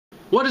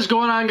What is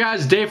going on,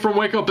 guys? Dave from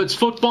Wake Up It's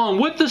Football,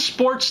 and with the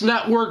Sports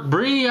Network,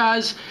 bringing you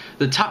guys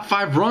the top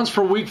 5 runs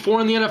for Week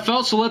 4 in the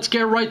NFL. So let's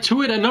get right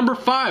to it. At number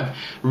 5,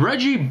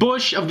 Reggie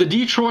Bush of the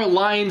Detroit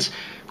Lions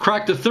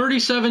cracked a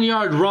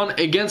 37-yard run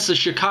against the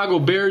Chicago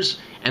Bears,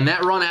 and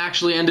that run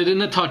actually ended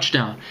in a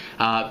touchdown.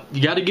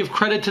 You got to give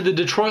credit to the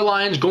Detroit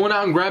Lions going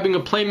out and grabbing a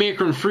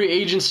playmaker in free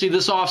agency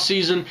this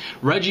offseason.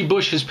 Reggie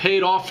Bush has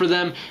paid off for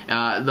them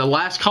the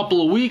last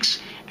couple of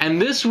weeks. And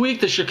this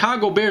week, the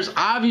Chicago Bears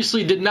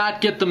obviously did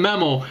not get the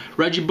memo.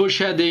 Reggie Bush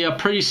had a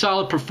pretty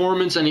solid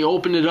performance, and he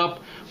opened it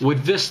up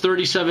with this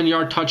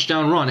 37-yard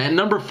touchdown run. At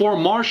number 4,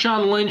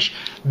 Marshawn Lynch,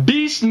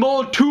 Beast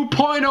Mode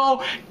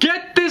 2.0.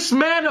 Get this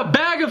man a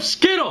bag of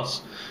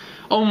Skittles.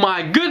 Oh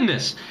my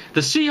goodness.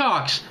 The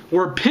Seahawks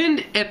were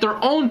pinned at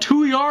their own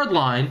 2-yard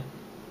line.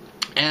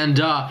 And,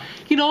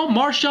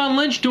 Marshawn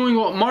Lynch doing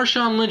what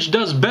Marshawn Lynch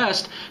does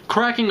best,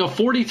 cracking a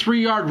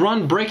 43-yard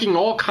run, breaking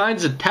all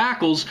kinds of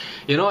tackles.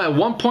 At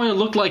one point it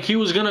looked like he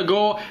was going to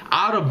go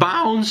out of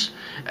bounds.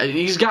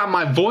 He's got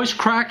my voice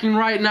cracking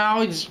right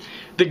now.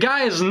 The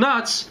guy is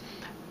nuts.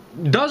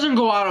 Doesn't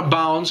go out of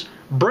bounds.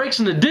 Breaks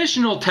an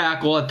additional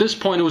tackle. At this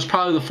point, it was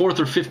probably the 4th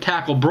or 5th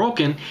tackle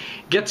broken.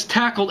 Gets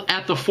tackled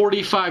at the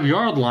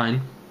 45-yard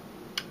line.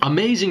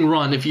 Amazing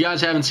run. If you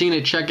guys haven't seen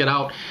it, check it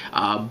out.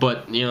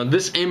 But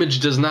this image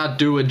does not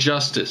do it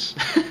justice.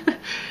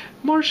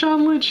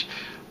 Marshawn Lynch.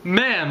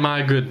 Man,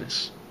 my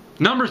goodness.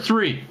 Number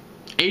 3,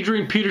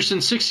 Adrian Peterson,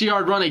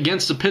 60-yard run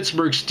against the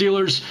Pittsburgh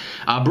Steelers.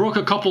 Broke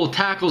a couple of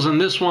tackles in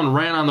this one.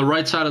 Ran on the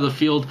right side of the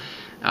field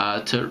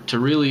to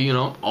really,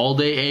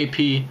 all-day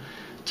AP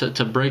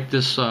to break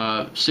this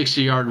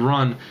 60-yard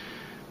run.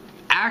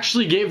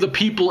 Actually gave the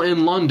people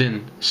in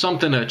London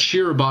something to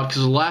cheer about,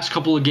 because the last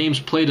couple of games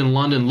played in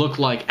London looked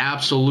like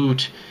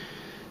absolute.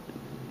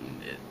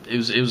 It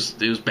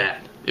was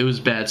bad. It was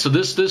bad. So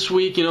this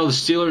week, the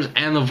Steelers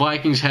and the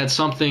Vikings had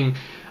something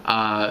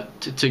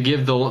to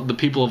give the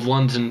people of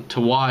London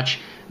to watch.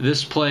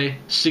 This play,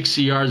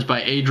 60 yards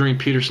by Adrian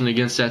Peterson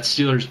against that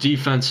Steelers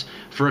defense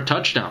for a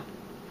touchdown.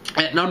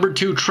 At number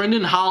 2,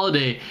 Trindon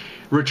Holliday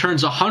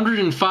returns a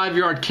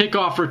 105-yard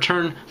kickoff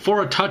return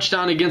for a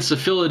touchdown against the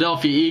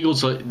Philadelphia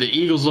Eagles. The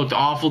Eagles looked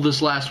awful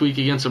this last week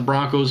against the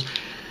Broncos,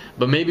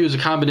 but maybe it was a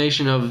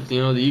combination of the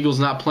Eagles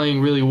not playing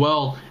really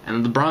well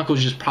and the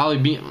Broncos just probably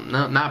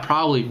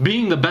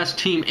being the best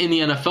team in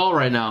the NFL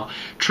right now.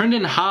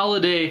 Trindon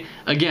Holliday,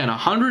 again, a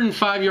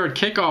 105-yard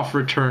kickoff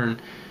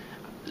return.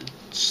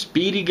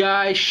 Speedy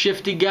guy,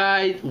 shifty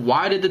guy.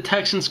 Why did the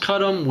Texans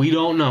cut him? We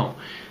don't know.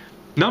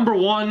 Number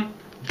 1,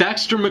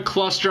 Dexter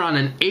McCluster on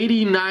an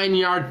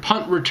 89-yard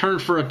punt return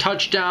for a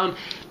touchdown,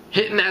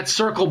 hitting that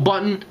circle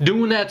button,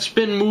 doing that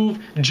spin move,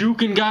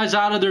 juking guys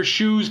out of their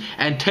shoes,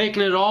 and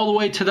taking it all the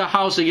way to the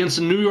house against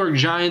the New York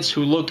Giants,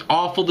 who looked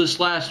awful this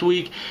last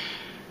week.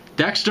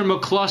 Dexter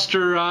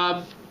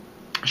McCluster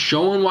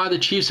showing why the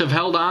Chiefs have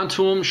held on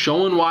to him,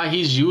 showing why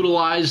he's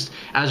utilized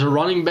as a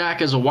running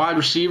back, as a wide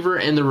receiver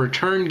in the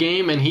return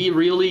game, and he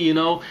really,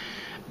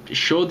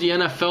 showed the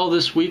NFL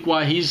this week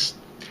why he's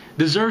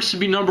deserves to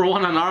be number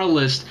 1 on our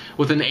list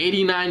with an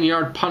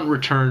 89-yard punt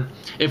return.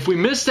 If we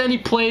missed any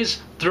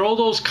plays, throw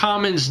those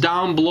comments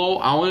down below.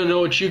 I want to know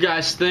what you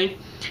guys think.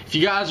 If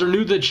you guys are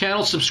new to the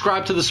channel,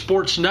 subscribe to the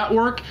Sports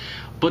Network.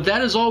 But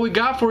that is all we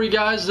got for you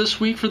guys this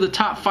week for the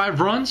top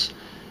 5 runs.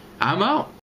 I'm out.